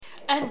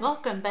And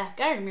welcome back.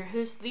 I am your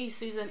host, the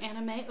Susan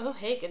Anime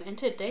O'Hagan, and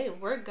today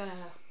we're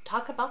gonna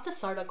talk about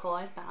this article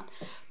I found.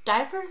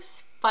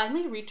 Divers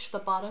finally reached the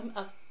bottom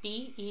of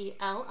BELIZE's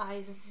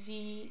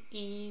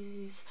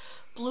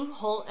blue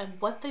hole, and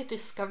what they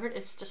discovered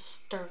is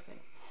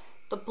disturbing.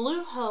 The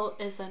blue hole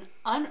is an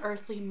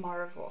unearthly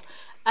marvel.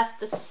 At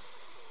the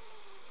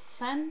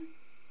center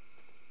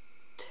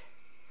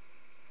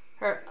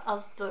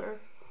of the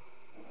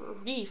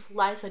reef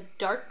lies a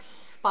dark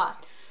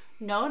spot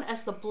known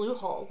as the Blue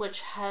Hole,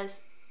 which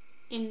has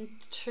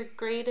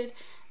intrigued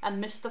and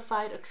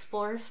mystified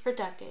explorers for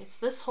decades.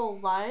 This hole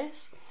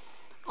lies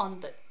on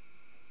the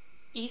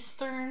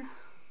eastern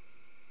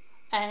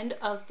end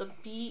of the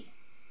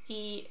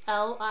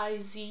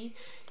BELIZE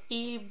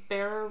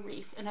Barrier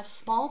Reef, in a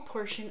small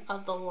portion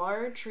of the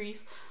large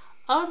reef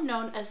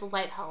unknown as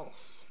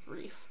Lighthouse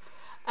Reef.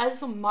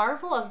 As a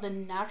marvel of the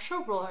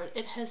natural world,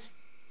 it has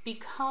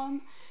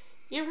become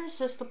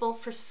irresistible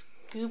for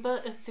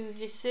scuba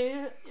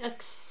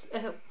enthusiasts,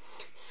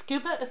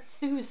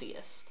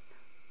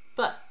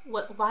 but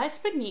what lies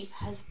beneath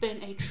has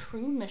been a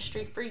true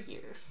mystery for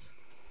years.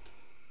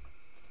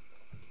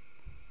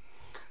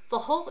 The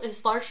hole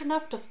is large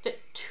enough to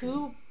fit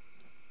two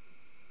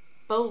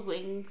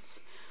Boeing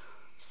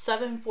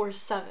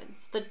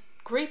 747s. The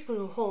Great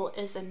Blue Hole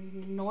is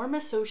an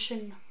enormous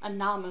ocean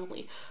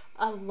anomaly,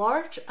 a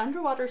large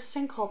underwater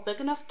sinkhole big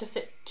enough to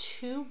fit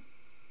two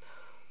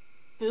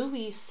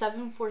Boeing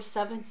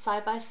 747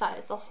 side by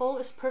side. The hole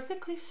is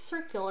perfectly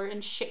circular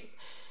in shape,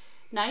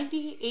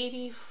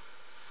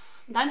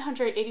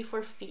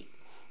 984 feet,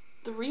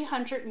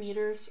 300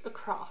 meters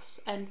across,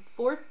 and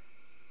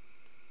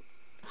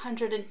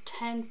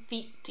 410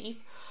 feet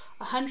deep,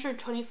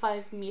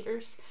 125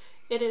 meters.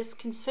 It is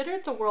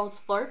considered the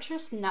world's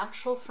largest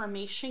natural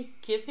formation,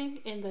 giving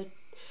it the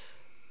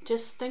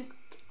distinct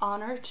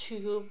honor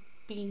to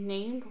be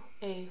named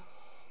a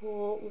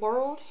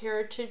World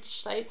Heritage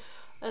Site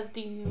of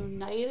the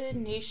United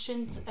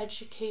Nations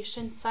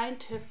Education,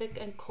 Scientific,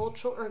 and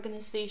Cultural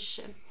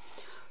Organization.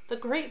 The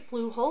Great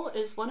Blue Hole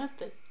is one of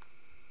the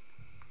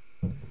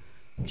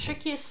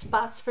trickiest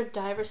spots for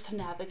divers to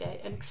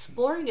navigate, and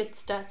exploring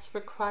its depths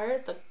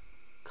required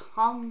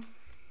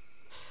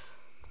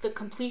the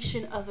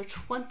completion of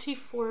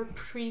 24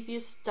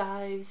 previous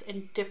dives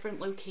in different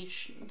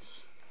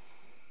locations.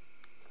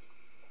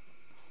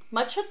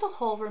 Much of the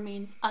hole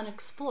remains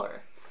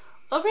unexplored.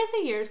 Over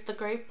the years, the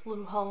Great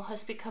Blue Hole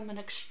has become an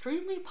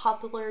extremely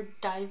popular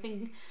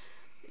diving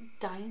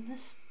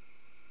dynasty,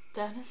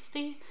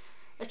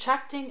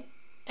 attracting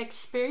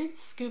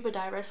experienced scuba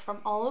divers from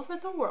all over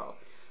the world.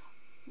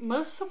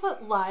 Most of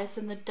what lies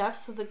in the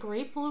depths of the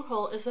Great Blue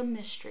Hole is a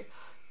mystery.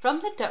 From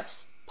the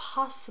depths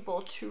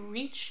possible to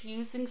reach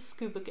using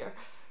scuba gear,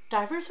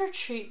 divers are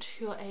treated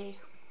to a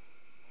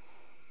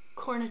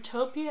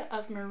cornucopia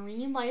of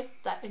marine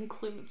life that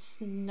includes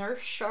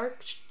nurse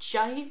sharks,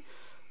 giant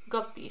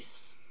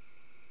guppies,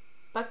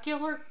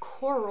 specular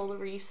coral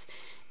reefs,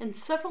 and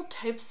several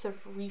types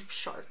of reef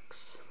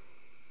sharks.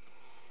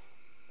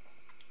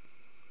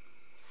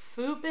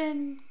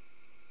 Fabin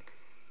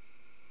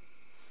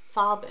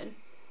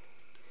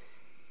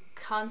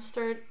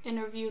Constard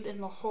interviewed in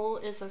the hole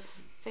is a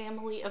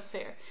family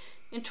affair.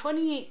 In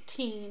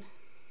 2018,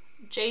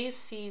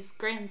 JC's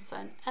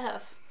grandson,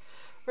 F,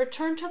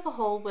 returned to the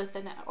hole with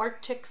an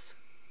Arctic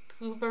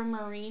scuba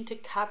marine to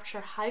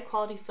capture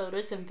high-quality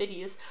photos and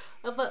videos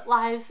of what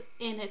lies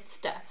in its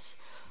depths.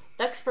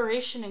 The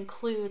exploration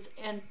includes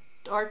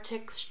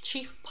Antarctic's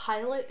chief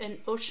pilot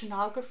and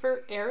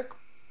oceanographer Eric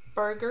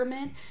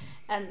Bergerman,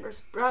 and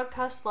was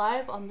broadcast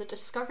live on the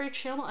Discovery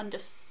Channel on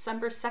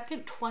December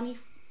 2nd,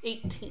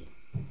 2018.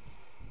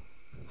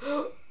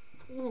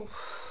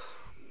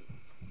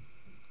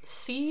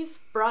 Seas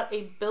brought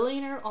a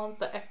billionaire on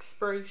the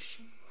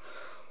exploration.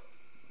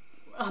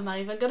 I'm not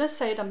even gonna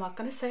say it. I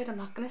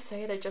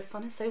just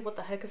want to say what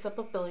the heck is up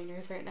with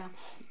billionaires right now.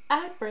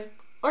 Ad break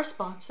or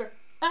sponsor.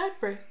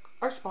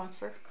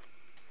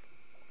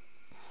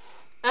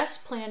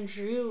 S-Plan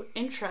drew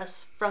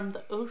interest from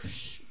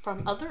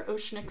other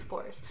ocean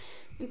explorers,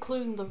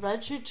 including the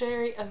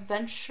legendary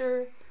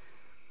adventure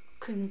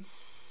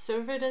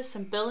conservative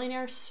and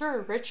billionaire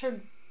Sir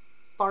Richard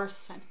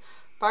Branson.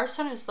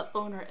 Branson is the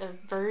owner of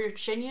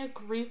Virginia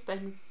Group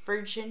and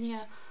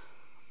Virginia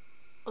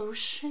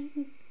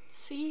Ocean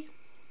Sea,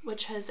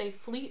 which has a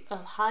fleet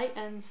of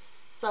high-end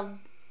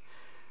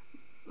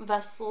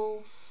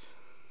sub-vessels.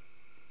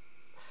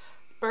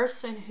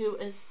 Branson, who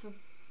is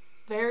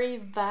very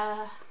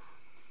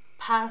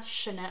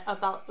passionate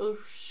about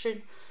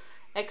ocean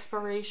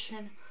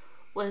exploration,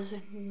 was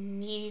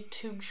need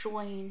to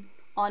join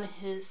on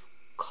his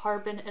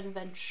carbon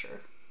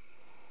adventure.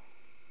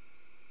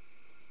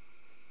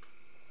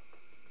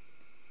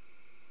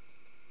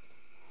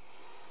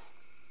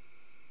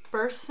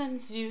 Branson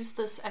used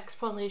this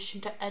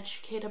exploration to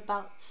educate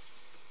about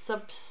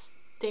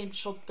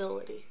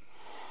sustainability.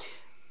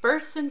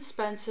 Branson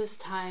spends his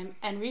time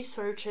and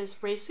researches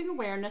raising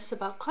awareness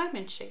about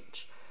climate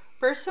change.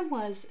 Branson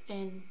was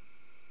in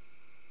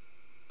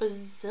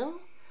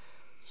Brazil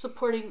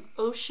supporting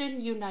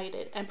Ocean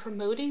United and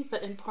promoting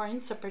the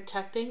importance of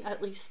protecting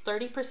at least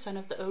 30%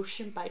 of the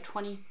ocean by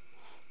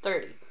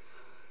 2030.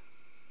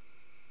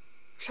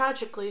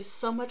 Tragically,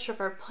 so much of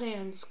our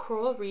planet's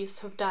coral reefs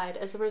have died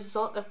as a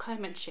result of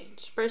climate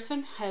change.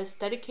 Berson has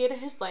dedicated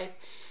his life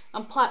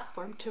and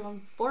platform to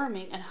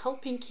informing and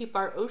helping keep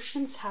our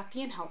oceans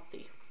happy and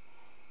healthy.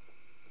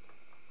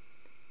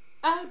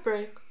 Ad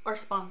break or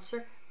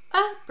sponsor.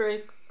 Ad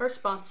break or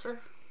sponsor.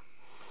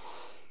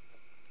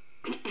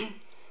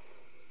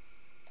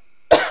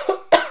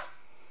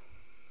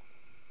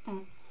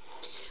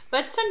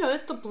 Benson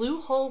noted the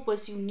blue hole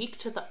was unique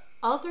to the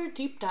other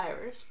deep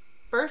divers.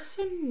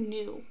 Berson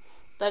knew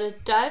that a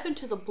dive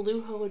into the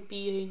blue hole would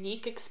be a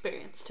unique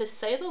experience, to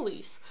say the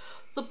least.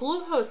 The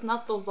blue hole is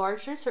not the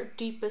largest or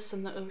deepest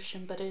in the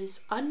ocean, but it is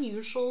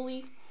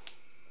unusually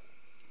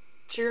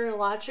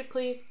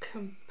geologically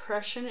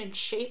compression and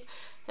shape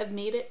have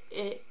made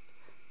it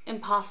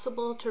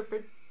impossible to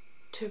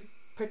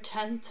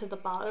pretend to the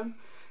bottom.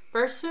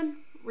 Berson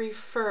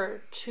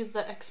referred to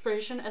the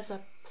exploration as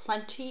a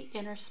plenty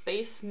inner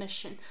space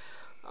mission,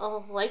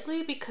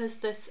 likely because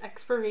this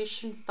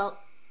exploration felt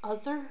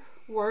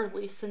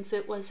otherworldly since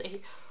it was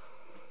a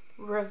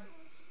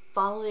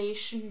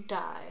revelation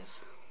dive.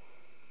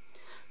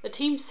 The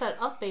team set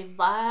up a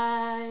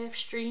live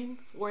stream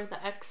for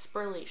the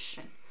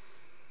exploration.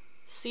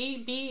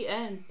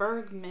 CBN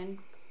Bergman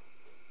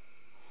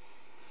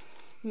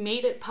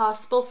made it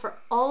possible for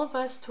all of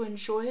us to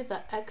enjoy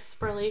the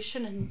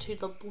exploration into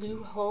the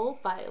blue hole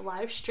by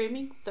live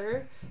streaming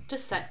their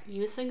descent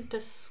using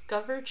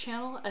Discovery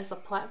Channel as a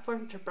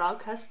platform to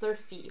broadcast their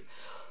feed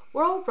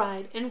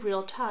worldwide in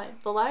real time.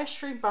 The live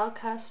stream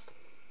broadcast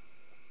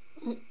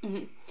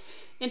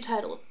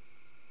entitled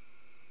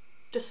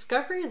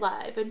Discovery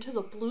Live into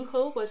the Blue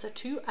Hole was a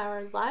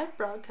 2-hour live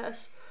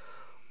broadcast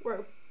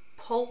where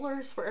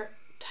polars were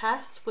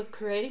tasked with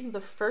creating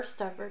the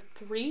first ever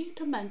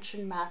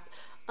 3-dimension map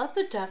of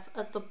the depth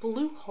of the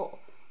blue hole,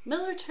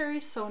 military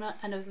sonar,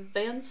 and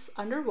advanced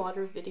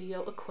underwater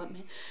video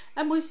equipment,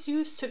 and was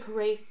used to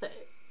create the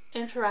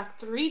Interact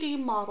 3D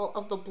model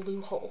of the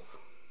blue hole.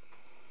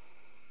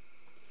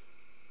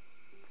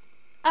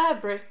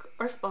 Ad break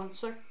or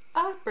sponsor.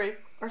 Ad break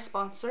or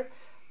sponsor.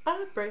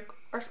 Ad break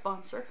or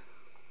sponsor.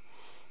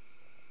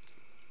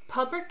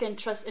 Public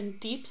interest in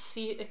deep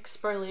sea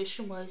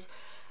exploration was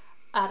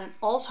at an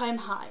all-time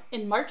high.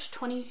 In March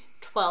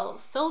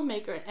 2012,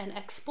 filmmaker and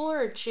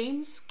explorer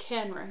James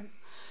Cameron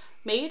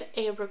made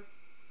a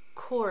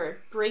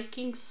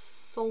record-breaking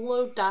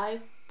solo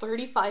dive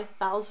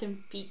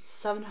 35,000 feet,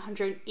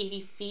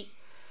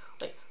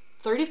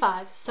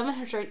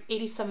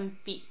 787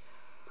 feet,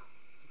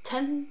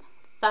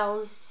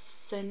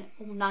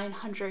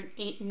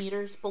 10,908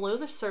 meters below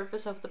the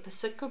surface of the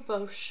Pacific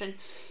Ocean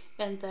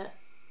in the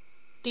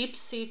Deep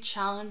Sea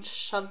Challenge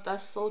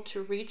subvessel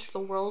to reach the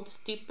world's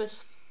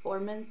deepest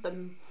formant,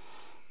 the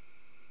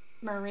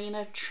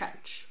Mariana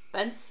Trench.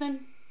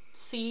 Benson,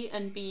 C,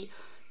 and B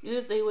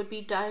knew they would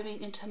be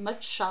diving into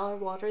much shallower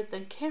water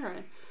than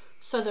Cameron,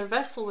 so their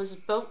vessel was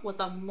built with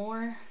a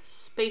more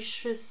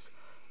spacious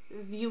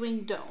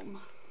viewing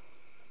dome.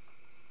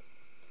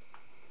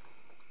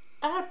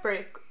 Ad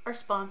break or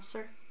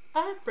sponsor.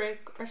 Ad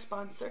break or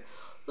sponsor.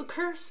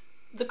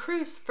 The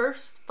crew's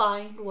first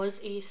find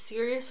was a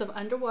series of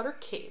underwater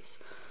caves.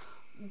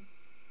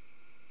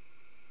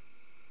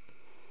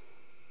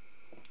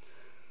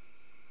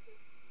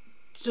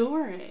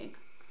 During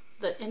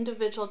the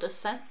individual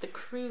descent, the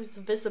crew's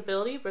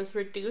visibility was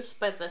reduced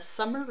by the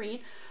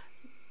submarine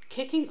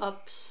kicking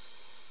up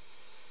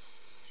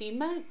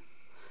cement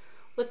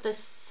with the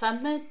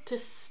cement to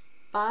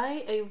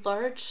spy a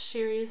large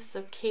series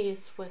of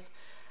caves with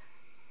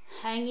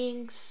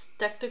hanging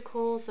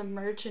spectacles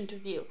emerge into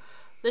view.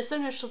 This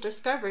initial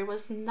discovery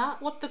was not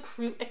what the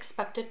crew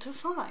expected to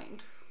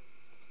find.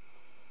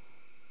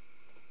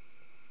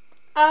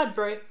 Ad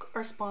break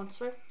or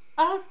sponsor.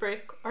 Ad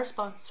break or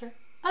sponsor.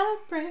 Ad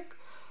break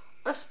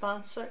or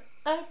sponsor.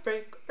 Ad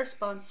break or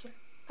sponsor.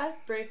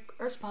 Ad break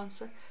or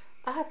sponsor.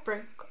 Ad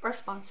break or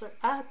sponsor.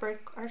 Ad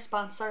break or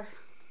sponsor.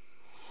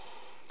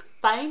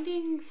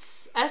 Finding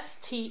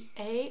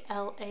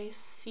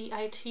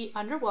STALACIT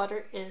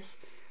underwater is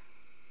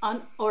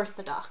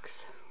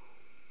unorthodox.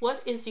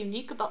 What is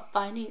unique about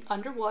finding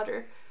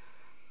underwater,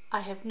 I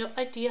have no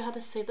idea how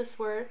to say this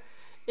word,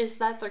 is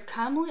that they're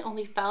commonly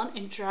only found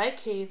in dry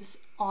caves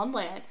on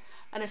land,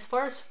 and as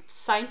far as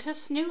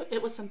scientists knew,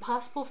 it was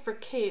impossible for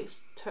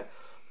caves to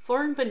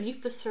form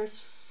beneath the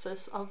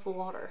surface of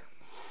water.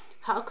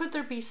 How could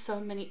there be so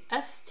many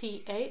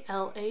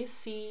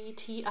STALACTIES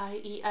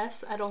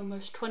at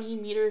almost 20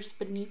 meters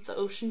beneath the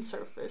ocean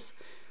surface?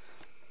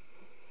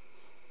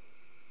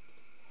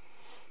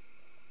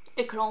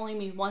 It could only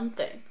mean one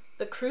thing.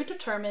 The crew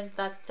determined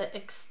that the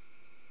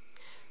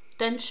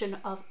extension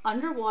of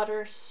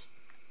underwater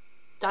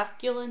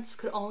stockulations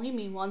could only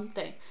mean one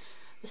thing.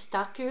 The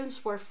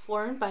stockulations were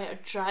formed by a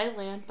dry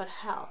land, but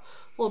how?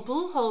 Well,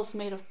 blue holes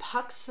made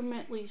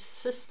approximately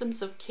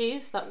systems of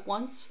caves that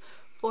once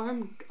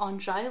formed on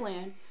dry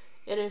land.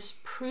 It is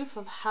proof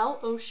of how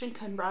ocean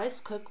can rise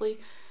quickly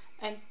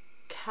and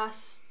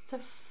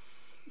Catastrophical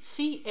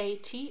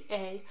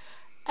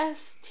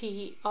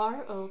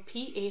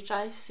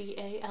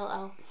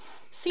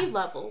sea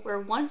level were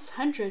once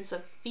hundreds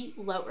of feet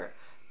lower.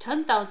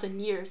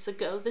 10,000 years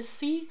ago, the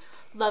sea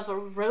level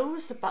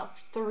rose about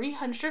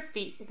 300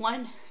 feet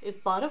when a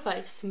lot of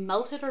ice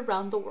melted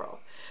around the world.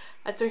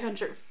 At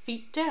 300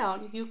 feet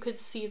down, you could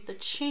see the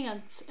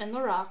chance in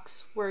the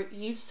rocks where it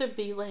used to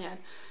be land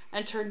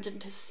and turned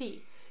into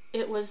sea.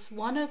 It was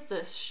one of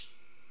the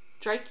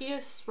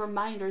strikingest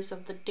reminders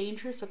of the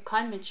dangers of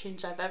climate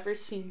change I've ever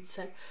seen,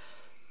 said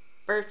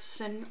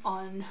Bertson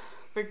on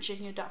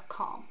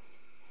Virginia.com.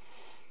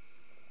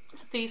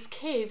 These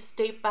caves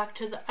date back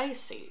to the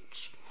Ice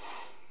Age.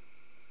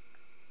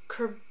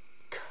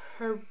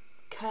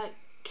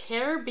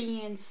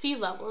 Caribbean sea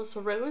levels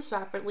rose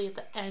rapidly at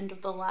the end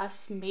of the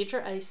last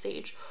major ice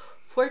age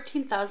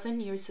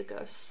 14,000 years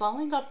ago,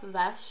 swallowing up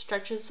vast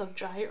stretches of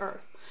dry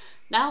earth.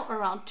 Now,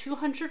 around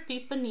 200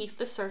 feet beneath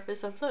the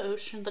surface of the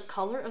ocean, the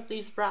color of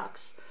these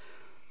rocks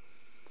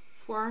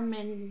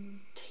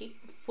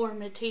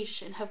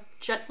formatation have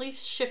gently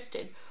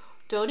shifted,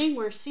 dotting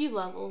where sea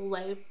level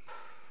lay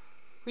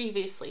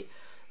previously.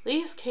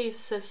 These cave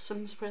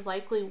systems were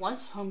likely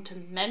once home to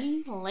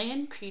many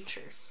land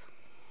creatures.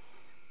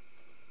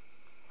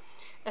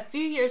 A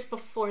few years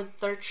before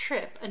their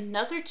trip,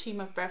 another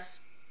team of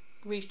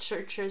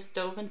researchers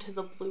dove into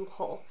the Blue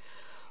Hole.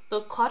 The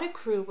aquatic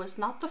crew was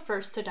not the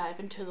first to dive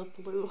into the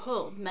Blue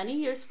Hole. Many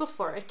years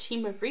before, a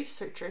team of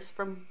researchers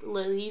from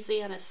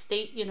Louisiana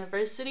State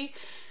University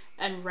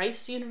and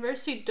Rice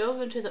University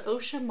dove into the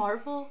ocean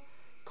marvel,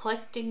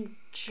 collecting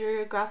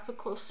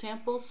geographical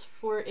samples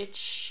for its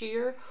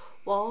sheer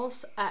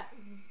walls at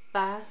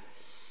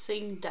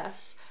varying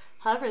depths.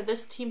 However,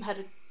 this team had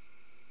a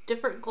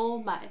different goal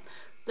in mind.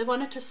 They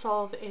wanted to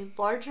solve a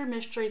larger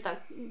mystery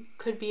that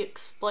could be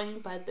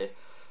explained by the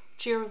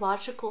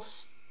geological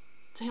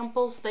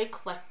samples they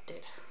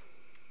collected.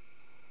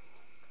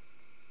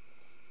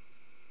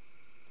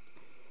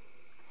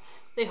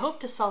 They hoped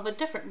to solve a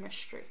different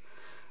mystery,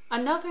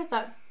 another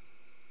that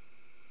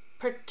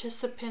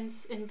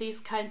participants in these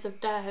kinds of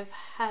dive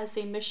has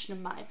a mission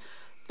in mind.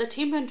 The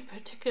team in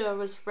particular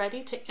was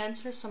ready to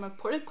answer some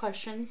important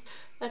questions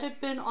that had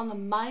been on the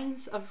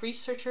minds of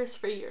researchers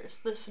for years.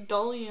 The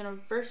Seoul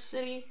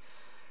University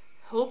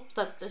hoped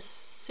that the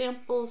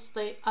samples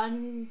they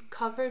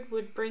uncovered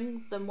would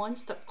bring them one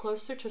step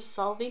closer to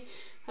solving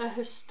a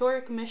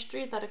historic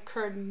mystery that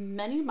occurred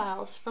many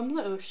miles from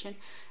the ocean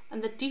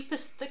and the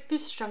deepest,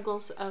 thickest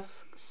jungles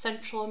of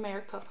Central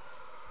America.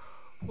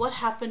 What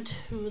happened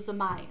to the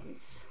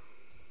Mayans?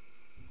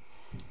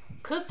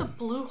 Could the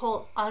Blue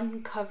Hole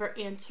uncover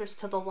answers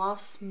to the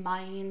lost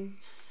Mayan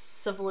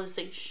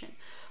civilization?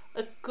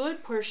 A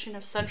good portion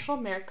of Central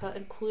America,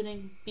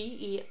 including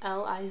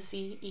Belize,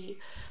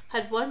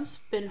 had once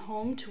been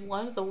home to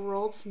one of the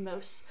world's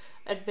most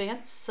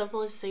advanced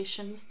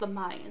civilizations, the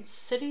Mayans.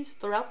 Cities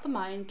throughout the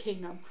Mayan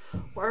kingdom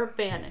were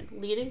abandoned,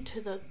 leading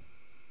to the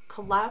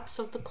collapse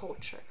of the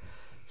culture.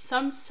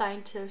 Some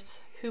scientists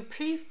who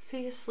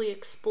previously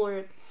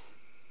explored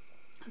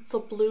the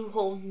Blue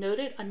Hole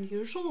noted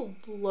unusual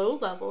low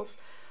levels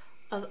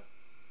of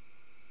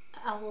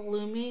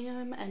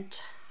aluminum and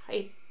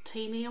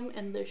titanium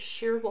in the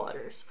sheer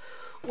waters,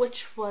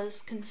 which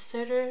was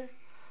considered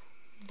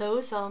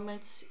those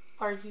elements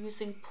are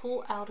using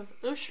pull out of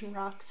ocean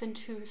rocks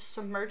into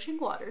submerging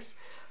waters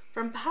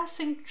from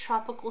passing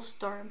tropical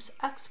storms.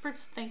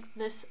 Experts think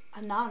this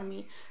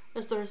anomaly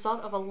is the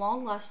result of a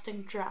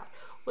long-lasting drought,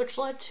 which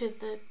led to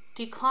the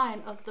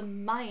decline of the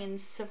Mayan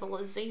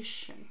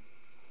civilization.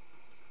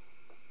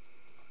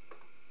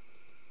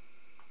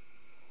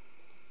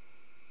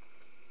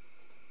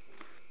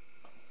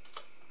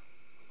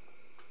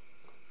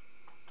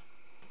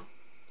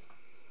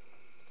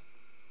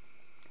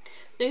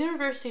 The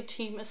university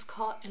team is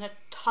caught in a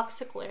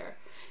toxic layer.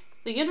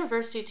 The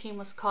university team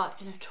was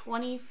caught in a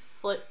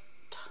 20-foot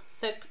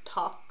thick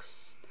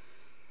toxic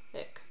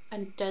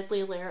and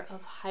deadly layer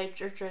of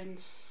hydrogen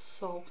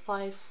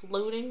sulfide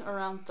floating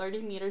around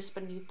 30 meters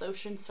beneath the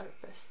ocean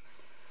surface.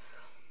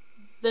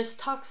 This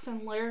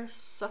toxin layer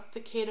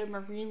suffocated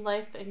marine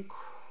life and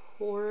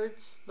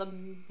corrodes the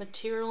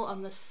material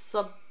on the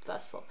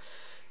sub-vessel.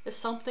 If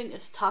something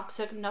is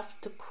toxic enough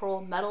to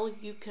corrode metal,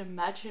 you can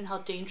imagine how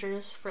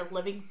dangerous for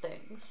living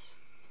things.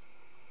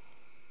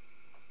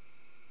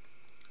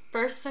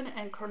 Bertson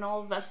and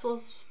Cornell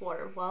vessels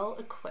were well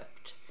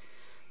equipped.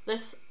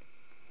 This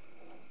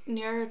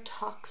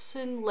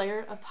neurotoxin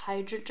layer of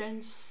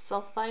hydrogen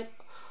sulfide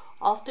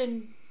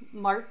often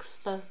marks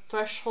the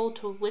threshold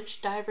to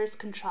which divers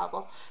can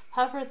travel.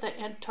 However, the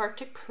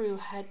Antarctic crew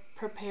had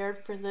prepared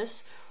for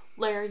this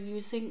layer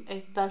using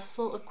a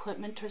vessel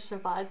equipment to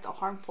survive the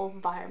harmful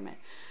environment.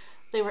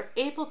 They were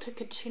able to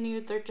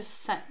continue their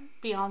descent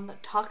beyond the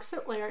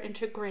toxic layer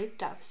into great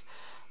depths.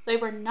 They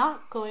were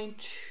not going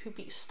to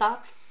be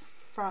stopped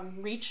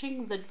from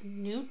reaching the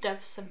new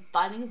depths and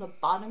finding the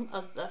bottom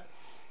of the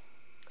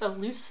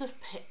elusive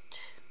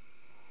pit.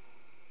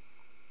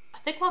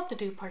 think we'll have to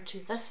do part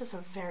 2. This is a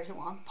very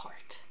long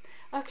part.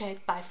 Okay,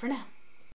 bye for now.